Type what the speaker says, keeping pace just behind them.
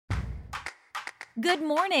Good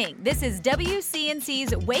morning. This is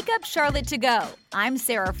WCNC's Wake Up Charlotte to Go. I'm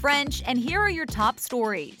Sarah French, and here are your top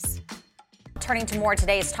stories. Turning to more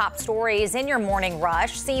today's top stories in your morning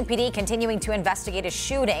rush, CMPD continuing to investigate a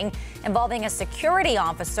shooting involving a security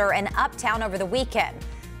officer in Uptown over the weekend.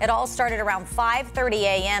 It all started around 5:30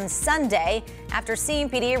 a.m. Sunday after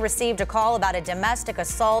CMPD received a call about a domestic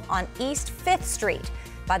assault on East 5th Street.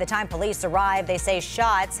 By the time police arrived, they say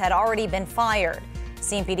shots had already been fired.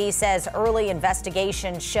 CMPD says early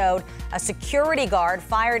investigation showed a security guard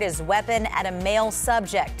fired his weapon at a male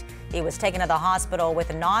subject. He was taken to the hospital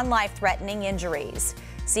with non-life-threatening injuries.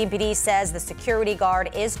 CMPD says the security guard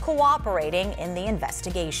is cooperating in the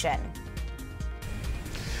investigation.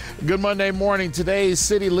 Good Monday morning. Today,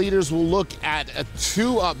 city leaders will look at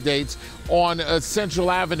two updates on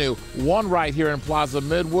Central Avenue. One right here in Plaza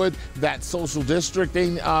Midwood, that social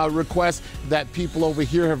districting request that people over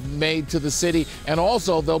here have made to the city. And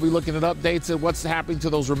also, they'll be looking at updates at what's happening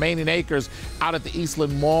to those remaining acres out at the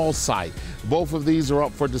Eastland Mall site. Both of these are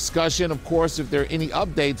up for discussion. Of course, if there are any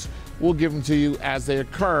updates, we'll give them to you as they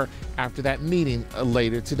occur after that meeting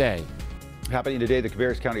later today. Happening today, the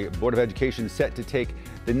Cabarrus County Board of Education is set to take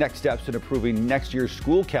the next steps in approving next year's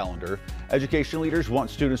school calendar. Education leaders want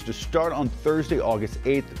students to start on Thursday, August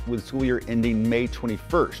 8th, with school year ending May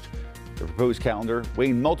 21st. The proposed calendar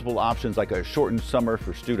weighing multiple options like a shortened summer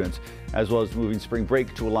for students, as well as moving spring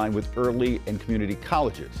break to align with early and community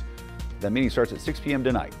colleges. That meeting starts at 6 p.m.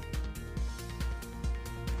 tonight.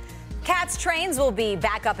 CATS trains will be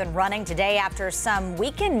back up and running today after some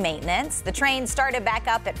weekend maintenance. The train started back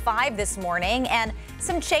up at 5 this morning, and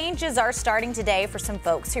some changes are starting today for some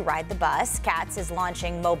folks who ride the bus. CATS is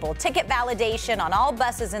launching mobile ticket validation on all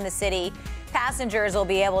buses in the city. Passengers will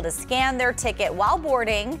be able to scan their ticket while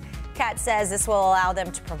boarding. CATS says this will allow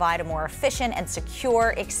them to provide a more efficient and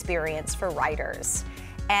secure experience for riders.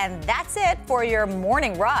 And that's it for your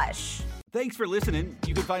morning rush. Thanks for listening.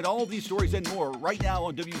 You can find all of these stories and more right now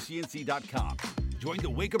on WCNC.com. Join the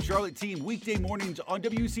Wake Up Charlotte team weekday mornings on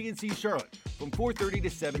WCNC Charlotte from 4:30 to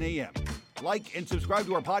 7 a.m. Like and subscribe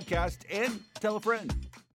to our podcast and tell a friend.